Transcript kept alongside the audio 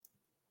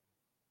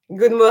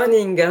Good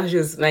morning,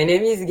 gorgeous. My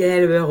name is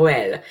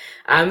Gaelle.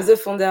 I'm the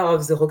founder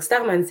of the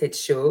Rockstar Mindset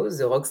Show,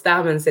 the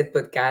Rockstar Mindset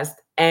Podcast,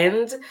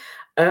 and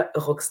a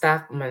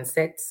Rockstar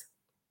Mindset.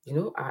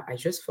 I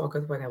just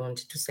forgot what I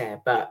wanted to say,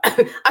 but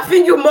I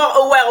think you're more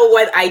aware of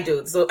what I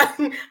do. So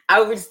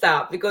I will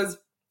start because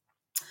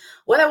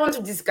what I want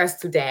to discuss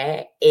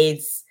today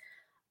is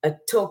a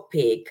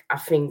topic I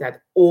think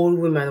that all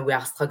women we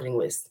are struggling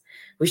with,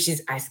 which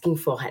is asking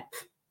for help.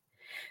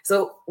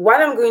 So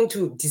what I'm going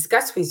to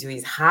discuss with you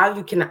is how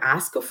you can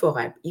ask for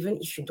help, even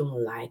if you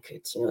don't like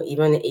it,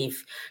 even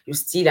if you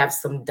still have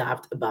some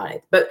doubt about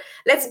it. But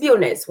let's be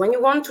honest, when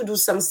you want to do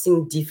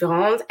something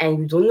different and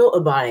you don't know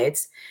about it,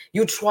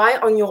 you try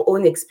on your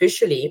own,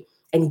 especially,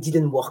 and it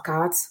didn't work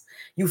out.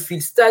 You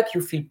feel stuck, you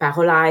feel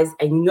paralyzed,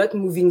 and you're not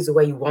moving the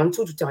way you want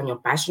to turn your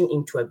passion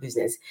into a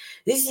business.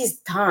 This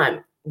is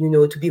time,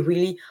 to be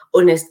really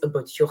honest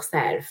about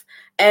yourself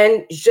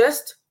and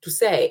just to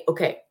say,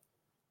 okay,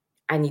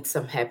 I need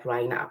some help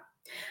right now.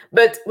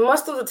 But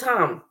most of the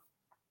time,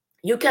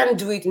 you can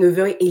do it in a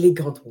very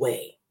elegant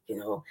way.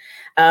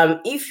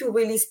 If you're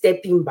really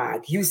stepping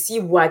back, you see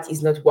what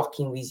is not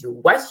working with you,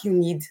 what you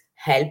need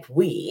help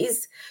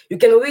with, you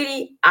can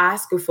really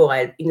ask for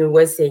help in a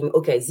way saying,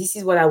 okay, this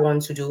is what I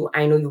want to do.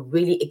 I know you're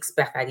really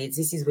expert at it.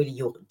 This is really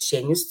your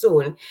genius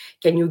zone.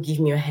 Can you give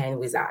me a hand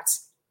with that?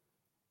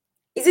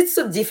 Is it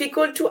so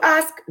difficult to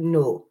ask?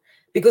 No,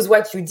 because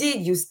what you did,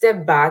 you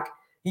step back,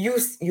 you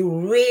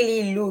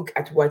really look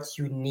at what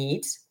you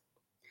need,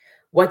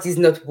 what is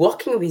not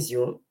working with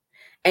you,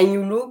 and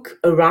you look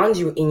around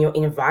you in your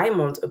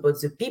environment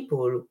about the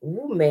people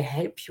who may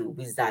help you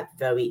with that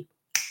very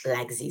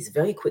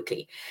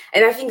quickly.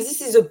 And I think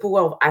this is the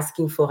power of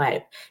asking for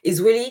help,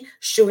 is really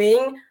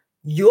showing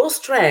your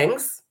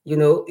strengths, you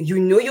know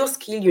your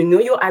skill,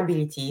 your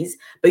abilities,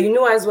 but you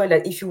know as well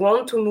that if you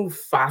want to move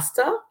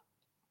faster,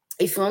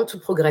 if you want to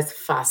progress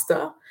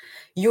faster,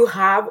 you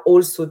have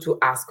also to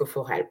ask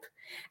for help.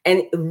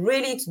 And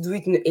really, to do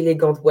it in an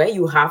elegant way,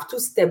 you have to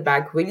step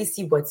back, really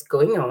see what's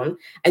going on.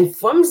 And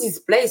from this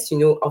place,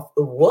 of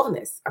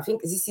awareness, I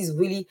think this is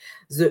really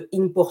the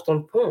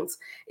important point,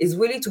 is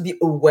really to be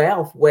aware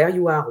of where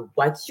you are,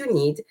 what you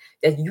need,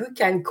 that you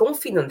can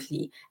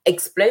confidently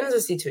explain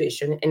the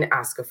situation and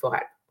ask for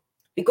help.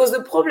 Because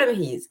the problem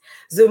is,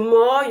 the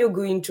more you're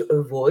going to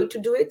avoid to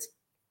do it,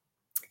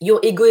 your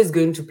ego is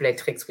going to play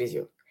tricks with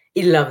you.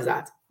 It loves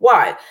that.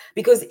 Why?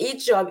 Because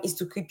its job is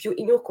to keep you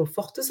in your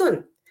comfort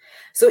zone.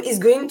 So it's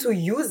going to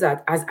use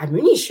that as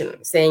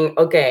ammunition, saying,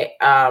 okay,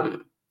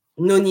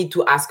 no need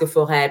to ask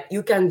for help.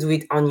 You can do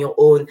it on your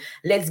own.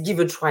 Let's give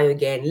a try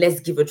again. Let's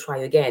give a try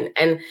again.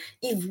 And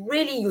if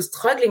really you're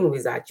struggling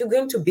with that, you're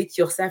going to beat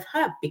yourself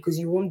up because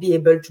you won't be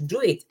able to do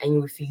it and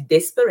you will feel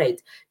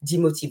desperate,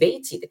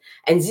 demotivated.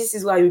 And this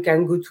is why you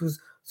can go to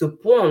the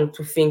point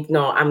to think,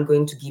 no, I'm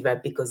going to give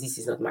up because this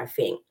is not my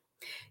thing.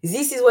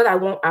 This is what I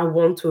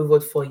want to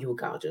avoid for you,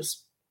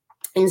 gorgeous.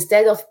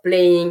 Instead of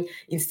letting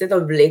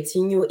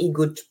your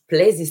ego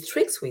play these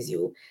tricks with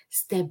you,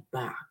 step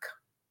back.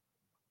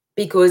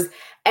 Because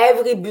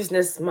every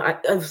businesswoman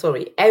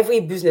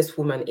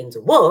in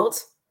the world,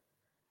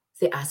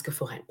 they ask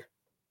for help.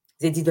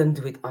 They didn't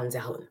do it on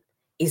their own.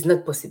 It's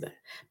not possible.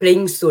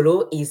 Playing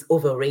solo is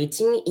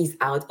overrating, is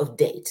out of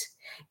date,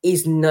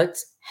 is not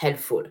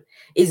helpful.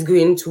 It's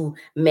going to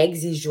make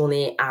this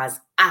journey as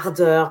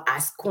harder,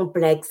 as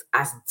complex,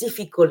 as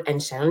difficult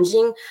and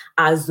challenging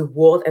as the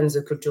world and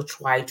the culture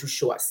try to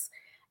show us.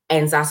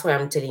 And that's why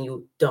I'm telling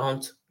you,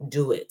 don't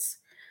do it.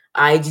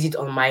 I did it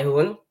on my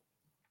own.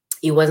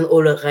 It wasn't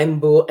all a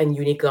rainbow and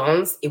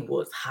unicorns. It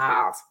was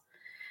hard.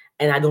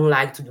 And I don't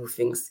like to do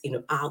things in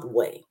a hard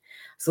way.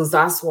 So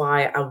that's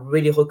why I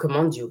really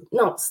recommend you.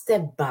 No,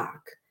 step back.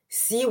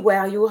 See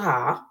where you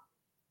are.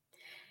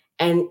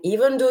 And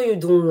even though you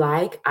don't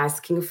like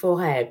asking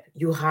for help,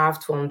 you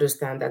have to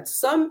understand that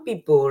some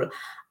people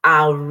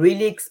are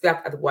really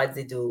expert at what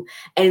they do.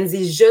 And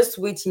they're just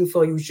waiting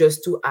for you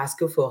just to ask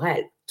for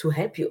help, to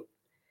help you.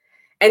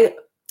 And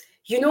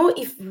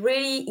if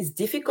really it's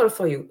difficult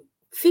for you,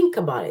 think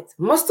about it.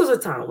 Most of the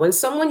time, when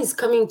someone is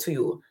coming to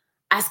you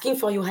asking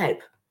for your help,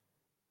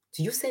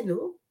 do you say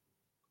no?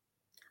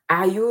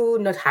 Are you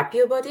not happy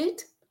about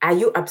it? Are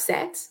you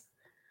upset?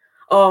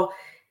 Or,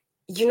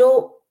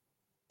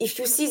 if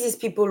you see these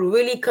people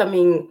really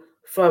coming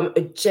from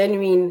a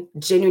genuine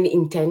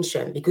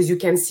intention, because you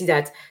can see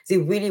that they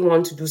really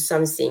want to do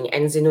something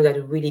and they know that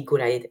they're really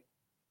good at it,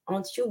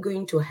 aren't you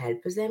going to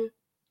help them?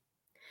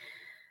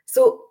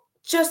 So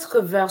just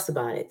reverse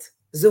about it.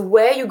 The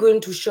way you're going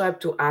to show up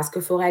to ask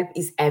for help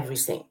is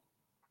everything.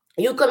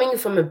 You're coming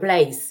from a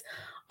place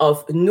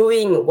of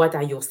knowing what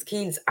are your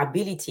skills,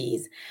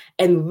 abilities,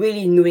 and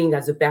really knowing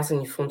that the person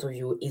in front of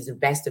you is the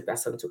best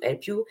person to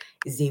help you,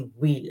 they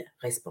will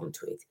respond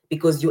to it.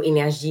 Because your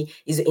energy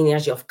is the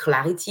energy of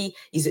clarity,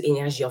 is the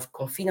energy of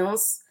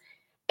confidence,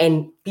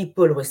 and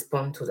people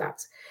respond to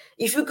that.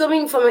 If you're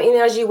coming from an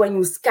energy when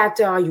you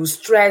scatter, you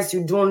stress,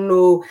 you don't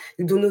know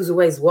the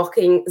way it's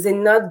working, they're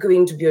not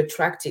going to be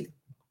attracted.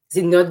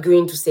 They're not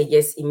going to say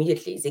yes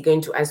immediately. They're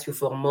going to ask you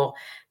for more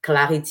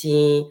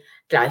clarity,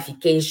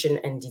 clarification,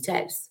 and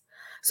details.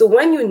 So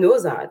when you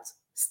know that,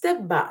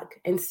 step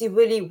back and see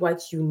really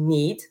what you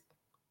need,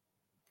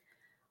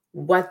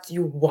 what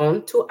you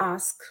want to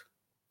ask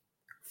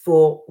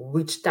for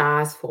which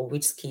task, for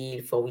which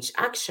skill, for which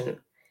action,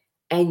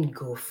 and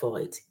go for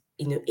it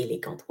in an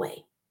elegant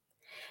way.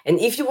 And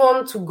if you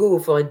want to go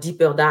for a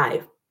deeper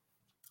dive,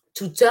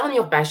 to turn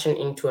your passion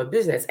into a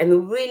business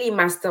and really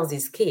master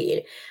this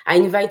skill, I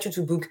invite you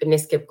to book an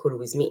escape call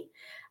with me.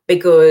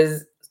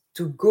 Because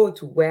to go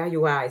to where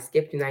you are,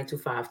 escape your 9 to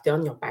 5,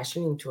 turn your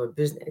passion into a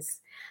business,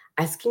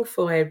 asking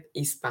for help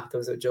is part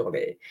of the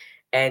journey,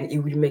 and it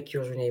will make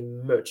your journey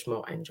much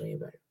more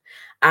enjoyable.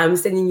 I'm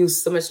sending you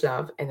so much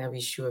love, and I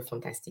wish you a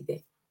fantastic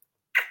day.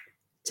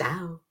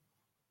 Ciao.